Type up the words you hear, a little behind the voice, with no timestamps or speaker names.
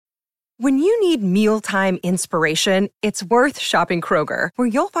When you need mealtime inspiration, it's worth shopping Kroger, where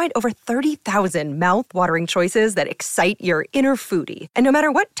you'll find over 30,000 mouth-watering choices that excite your inner foodie. And no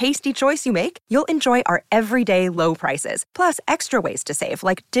matter what tasty choice you make, you'll enjoy our everyday low prices, plus extra ways to save,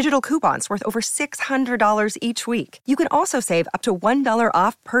 like digital coupons worth over $600 each week. You can also save up to $1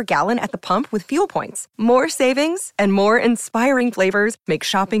 off per gallon at the pump with fuel points. More savings and more inspiring flavors make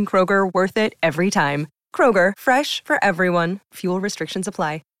shopping Kroger worth it every time. Kroger, fresh for everyone. Fuel restrictions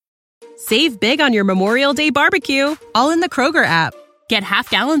apply. Save big on your Memorial Day barbecue, all in the Kroger app. Get half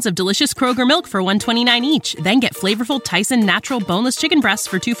gallons of delicious Kroger milk for $1.29 each. Then get flavorful Tyson natural boneless chicken breasts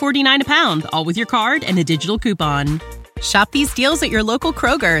for $2.49 a pound, all with your card and a digital coupon. Shop these deals at your local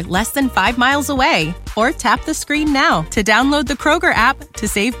Kroger, less than 5 miles away. Or tap the screen now to download the Kroger app to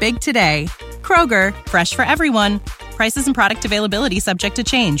save big today. Kroger, fresh for everyone. Prices and product availability subject to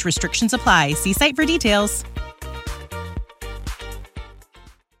change. Restrictions apply. See site for details.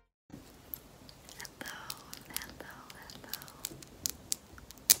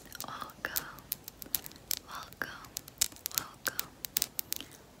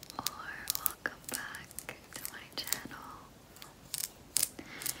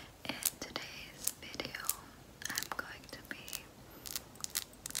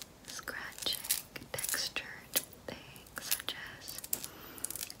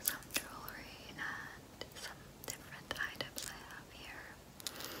 Some jewelry and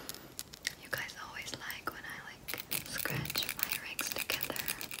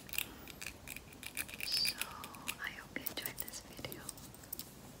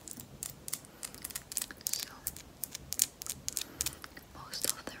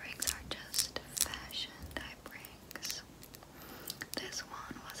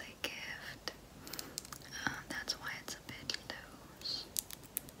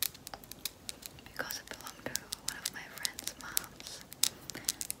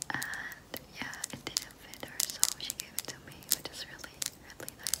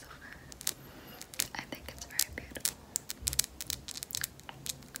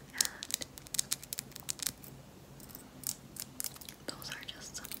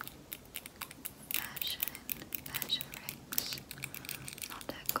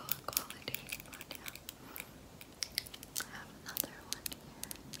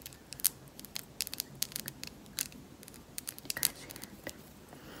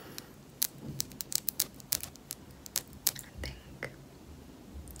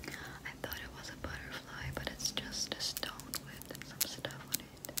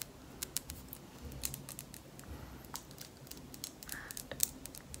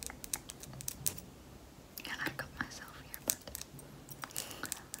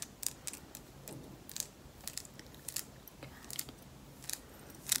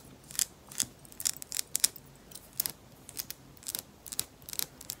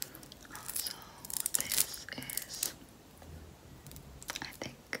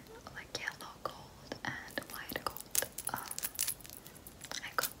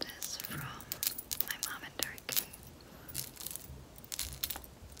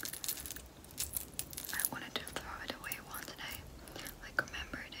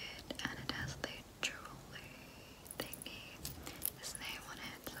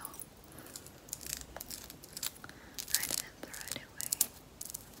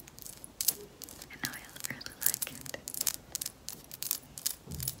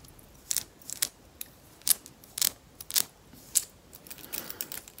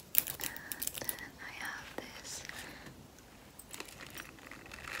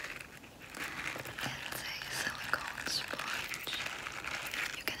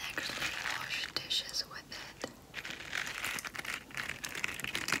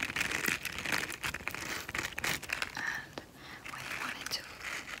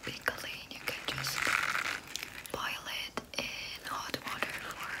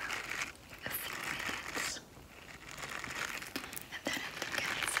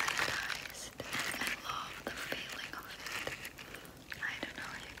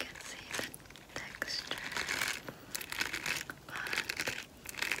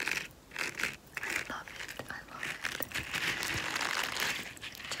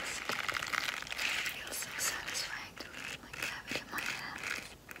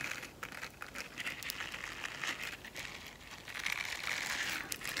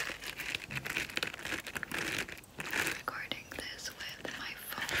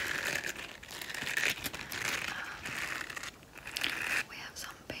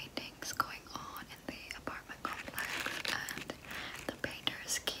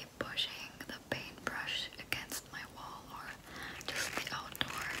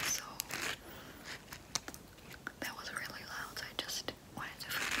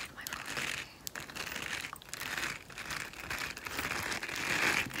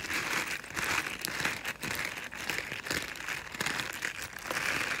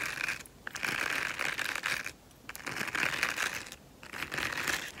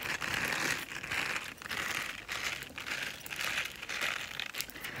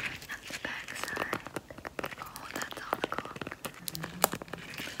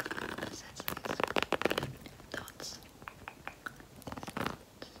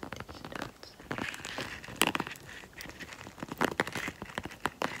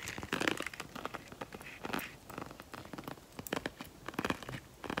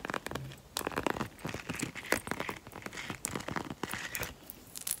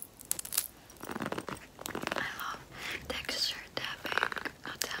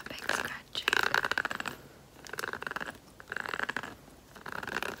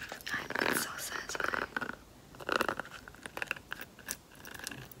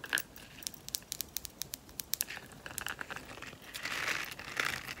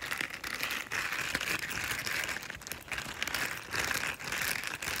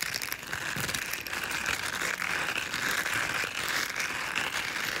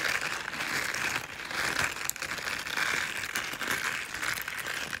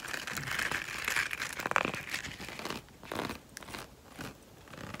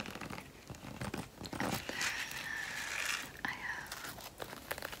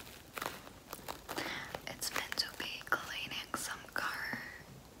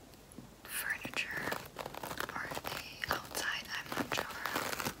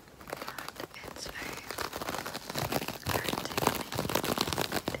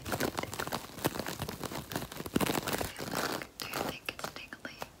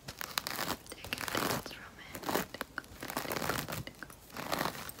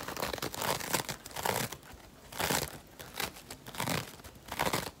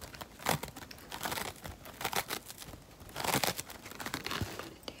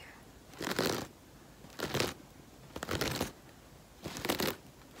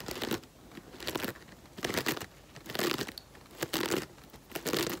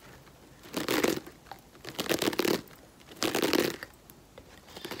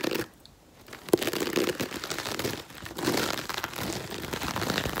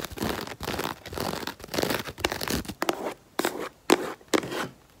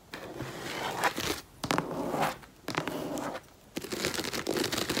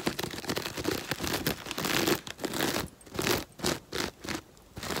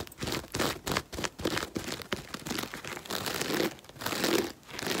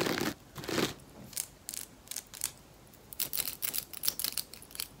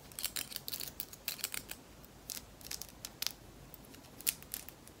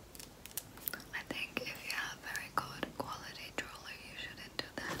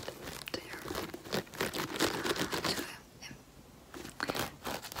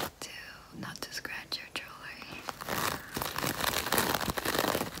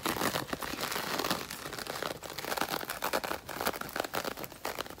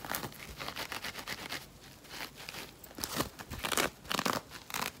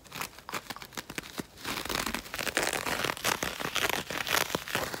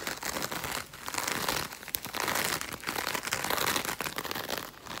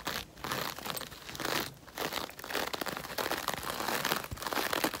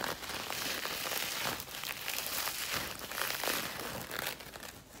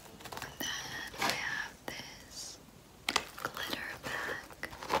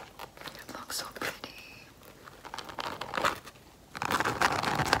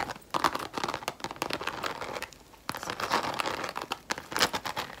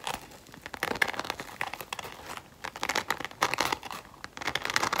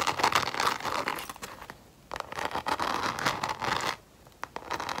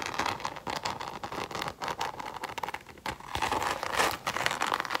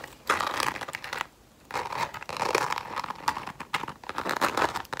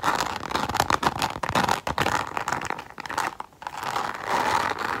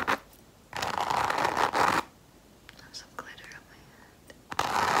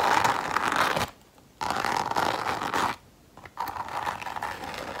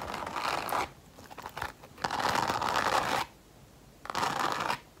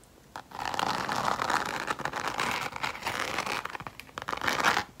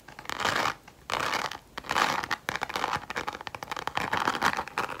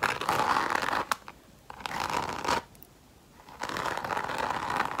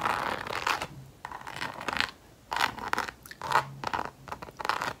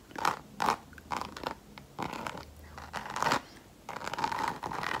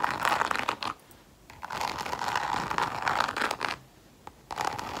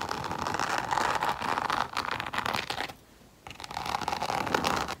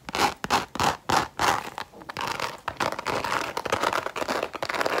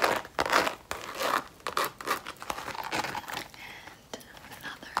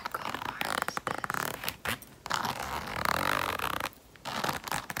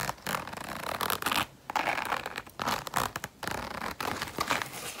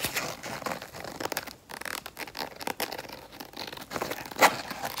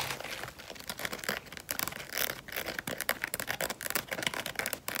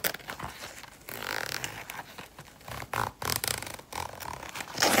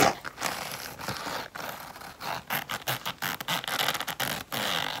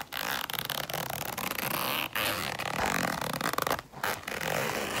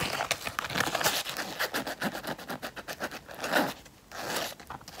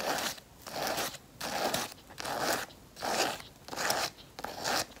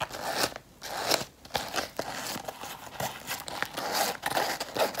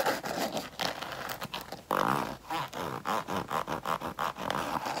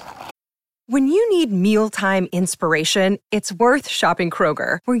When you need mealtime inspiration, it's worth shopping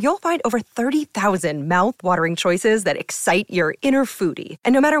Kroger, where you'll find over 30,000 mouth-watering choices that excite your inner foodie.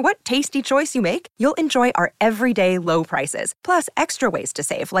 And no matter what tasty choice you make, you'll enjoy our everyday low prices, plus extra ways to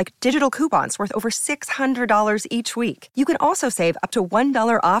save, like digital coupons worth over $600 each week. You can also save up to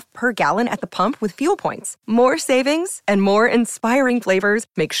 $1 off per gallon at the pump with fuel points. More savings and more inspiring flavors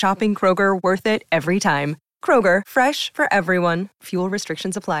make shopping Kroger worth it every time. Kroger, fresh for everyone. Fuel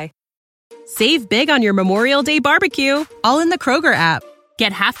restrictions apply. Save big on your Memorial Day barbecue, all in the Kroger app.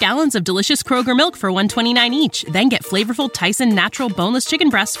 Get half gallons of delicious Kroger milk for $1.29 each. Then get flavorful Tyson natural boneless chicken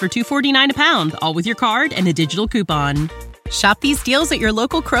breasts for $2.49 a pound, all with your card and a digital coupon. Shop these deals at your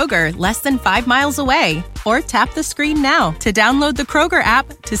local Kroger, less than 5 miles away. Or tap the screen now to download the Kroger app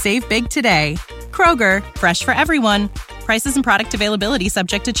to save big today. Kroger, fresh for everyone. Prices and product availability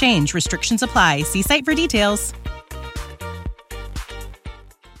subject to change. Restrictions apply. See site for details.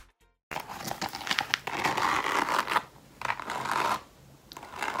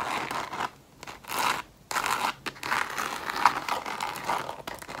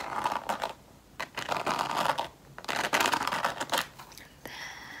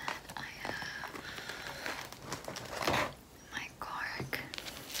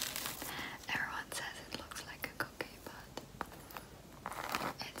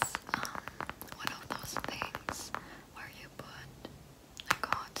 One of those things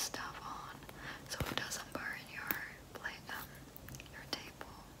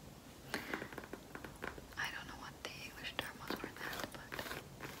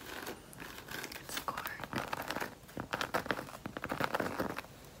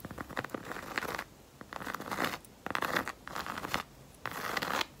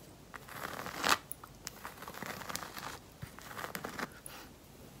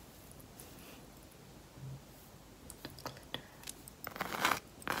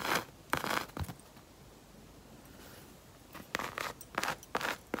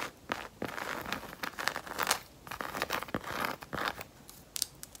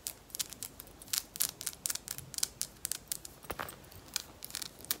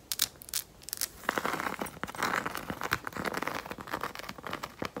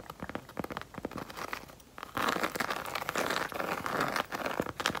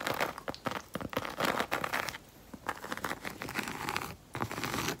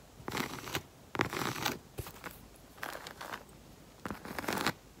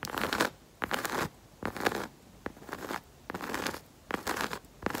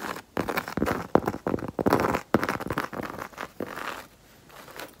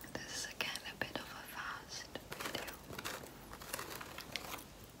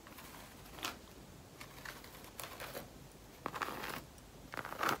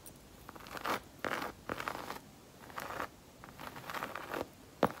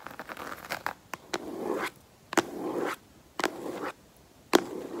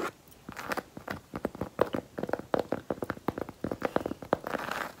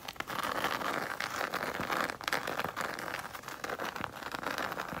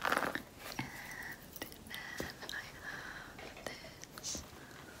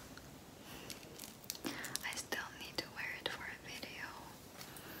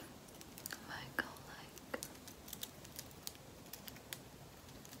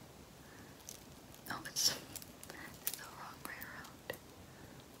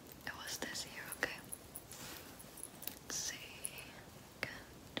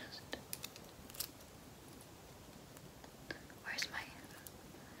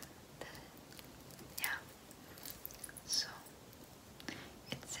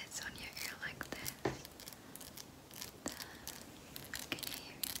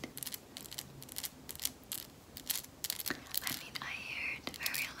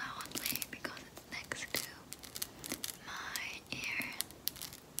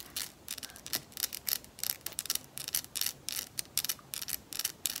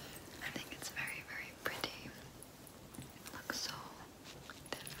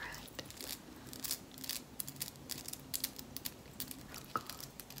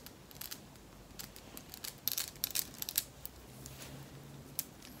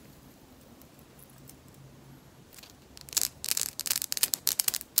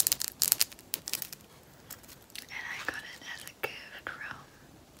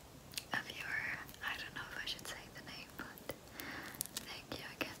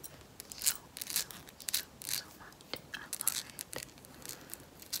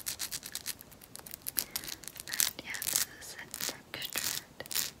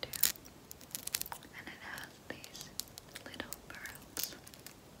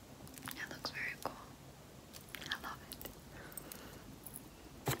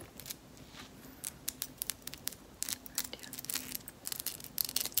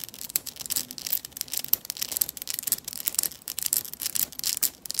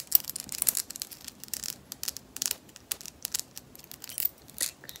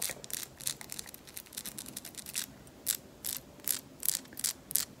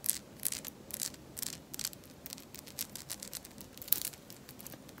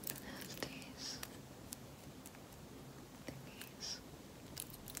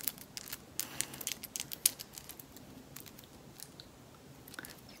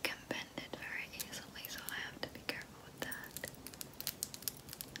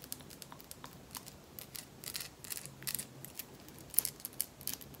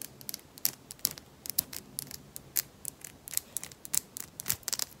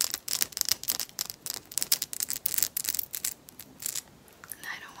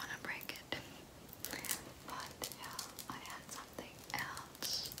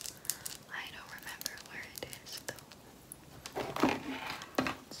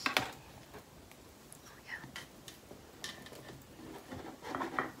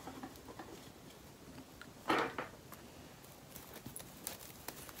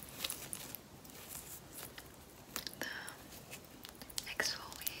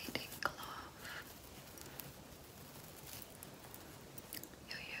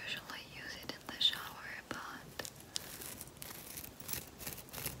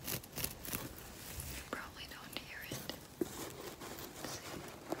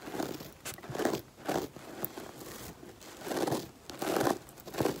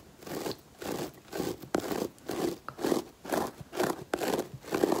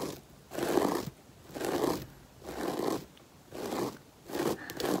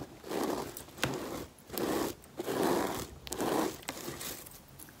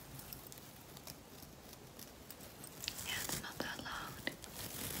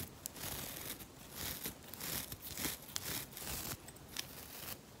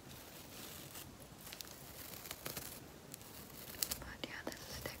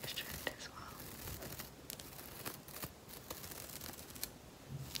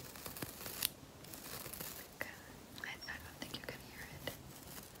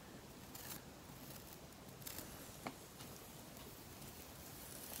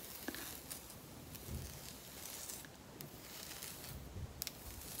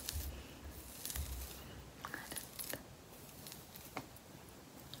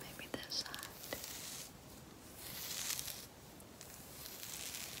side.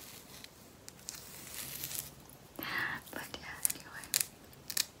 But yeah, anyway.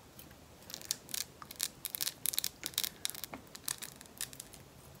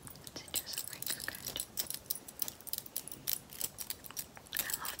 It's just a ring scratch. I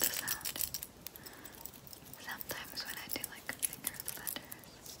love the sound. Sometimes when I do like finger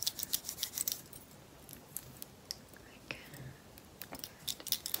flutters, like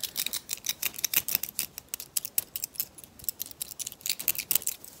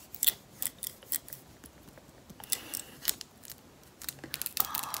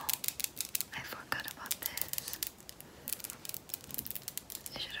oh, I forgot about this.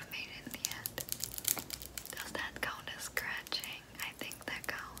 I should have made it in the end. Does that count as scratching? I think that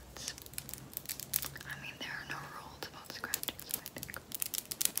counts. I mean, there are no rules about scratching, so I think.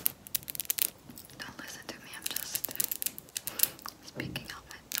 Don't listen to me, I'm just speaking out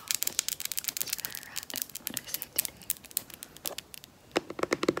my thoughts. It's very random what I say today.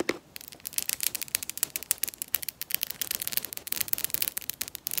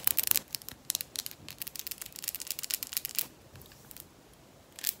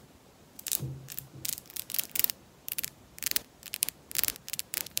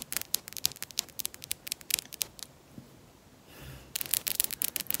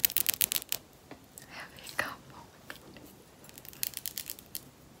 Heavy cup, oh my god.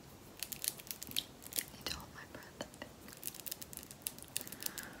 Need to hold my breath, I think.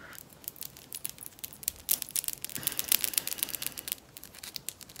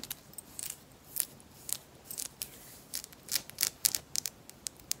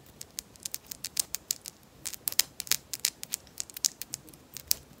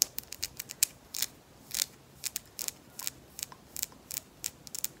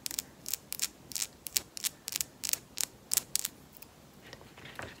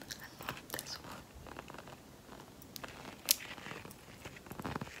 I love this one.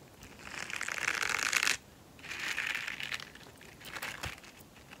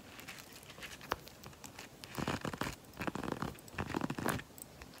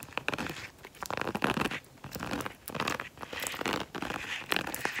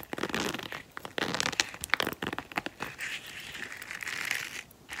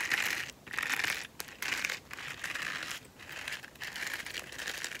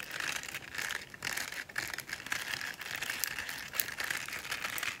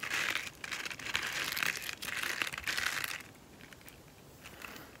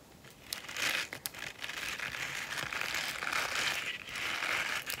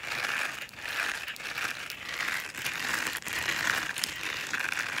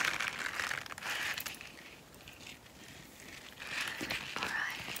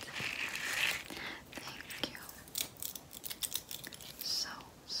 Alright. Thank you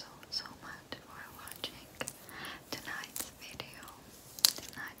so much for watching tonight's video.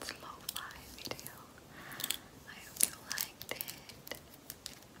 Tonight's lo-fi video. I hope you liked it.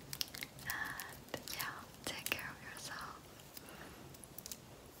 And yeah, take care of yourself.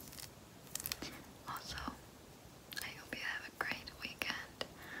 Also, I hope you have a great weekend.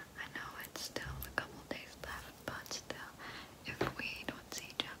 I know it's still a couple days left, but still, if we don't see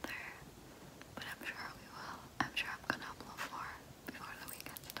each other, but I'm sure we will. I'm sure I'm gonna upload more before the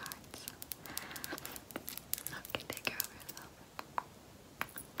weekend starts. Okay, take care of yourself.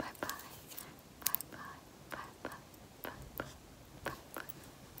 Bye bye. Bye bye. Bye bye. Bye bye. Bye bye.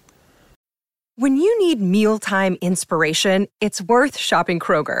 When you need mealtime inspiration, it's worth shopping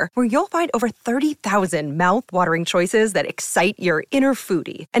Kroger, where you'll find over 30,000 mouth-watering choices that excite your inner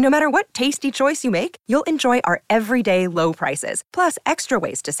foodie. And no matter what tasty choice you make, you'll enjoy our everyday low prices, plus extra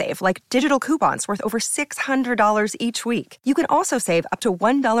ways to save, like digital coupons worth over $600 each week. You can also save up to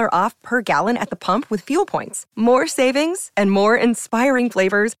 $1 off per gallon at the pump with fuel points. More savings and more inspiring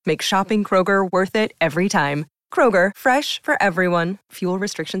flavors make shopping Kroger worth it every time. Kroger, fresh for everyone. Fuel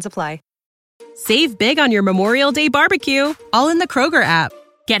restrictions apply. Save big on your Memorial Day barbecue, all in the Kroger app.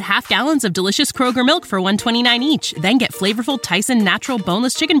 Get half gallons of delicious Kroger milk for $1.29 each. Then get flavorful Tyson natural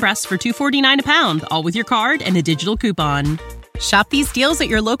boneless chicken breasts for $2.49 a pound, all with your card and a digital coupon. Shop these deals at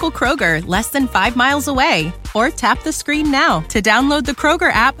your local Kroger, less than 5 miles away. Or tap the screen now to download the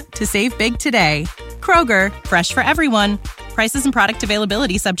Kroger app to save big today. Kroger, fresh for everyone. Prices and product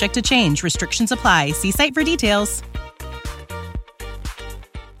availability subject to change. Restrictions apply. See site for details.